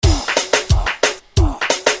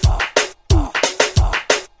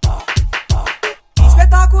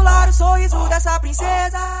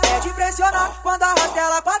impressionar quando arrasta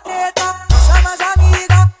ela pra treta. Não chama as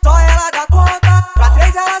amigas, só ela dá conta. Pra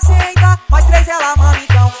 3 ela senta, mais 3 ela mama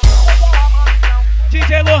então.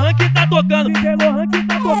 DJ Lorran que tá tocando. DJ Lorran que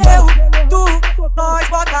tá tocando. Eu, tu, nós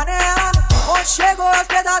bota nela. Onde chegou os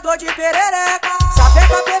Predador de Perereca.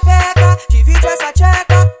 Sapeca, pepeca, divide essa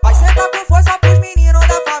tcheca. Vai sentar com força pros meninos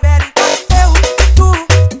da favela então. Eu, tu,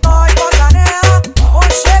 nós bota nela.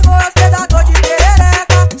 Onde chegou os Predador de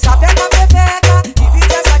Perereca. Sapeca, pepeca,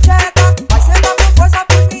 divide essa tcheca. Vai sentar com força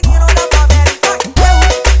pros meninos da favela então. Eu,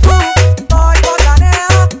 tu, nós bota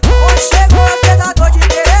nela. Onde chegou os Predador de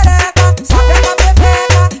Perereca. Sapeca,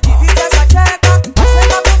 pepeca, divide essa tcheca. Vai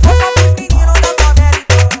sentar com força pros meninos da favela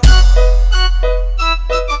então.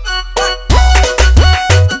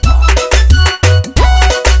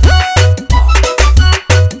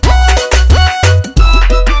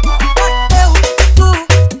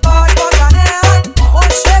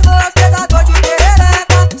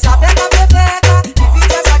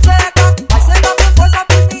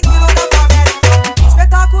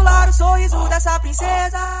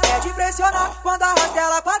 Princesa é de impressionar quando arrasta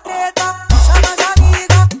ela pra treta. Não chama as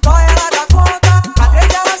amigas, só ela dá conta. Pra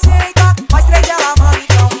 3 ela senta, mais 3 ela mama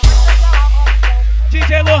então.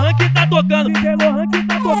 DJ Lorran que tá tocando. DJ Lorran que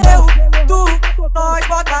tá tocando. Eu, tu, nós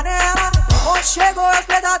bota nela. Onde chegou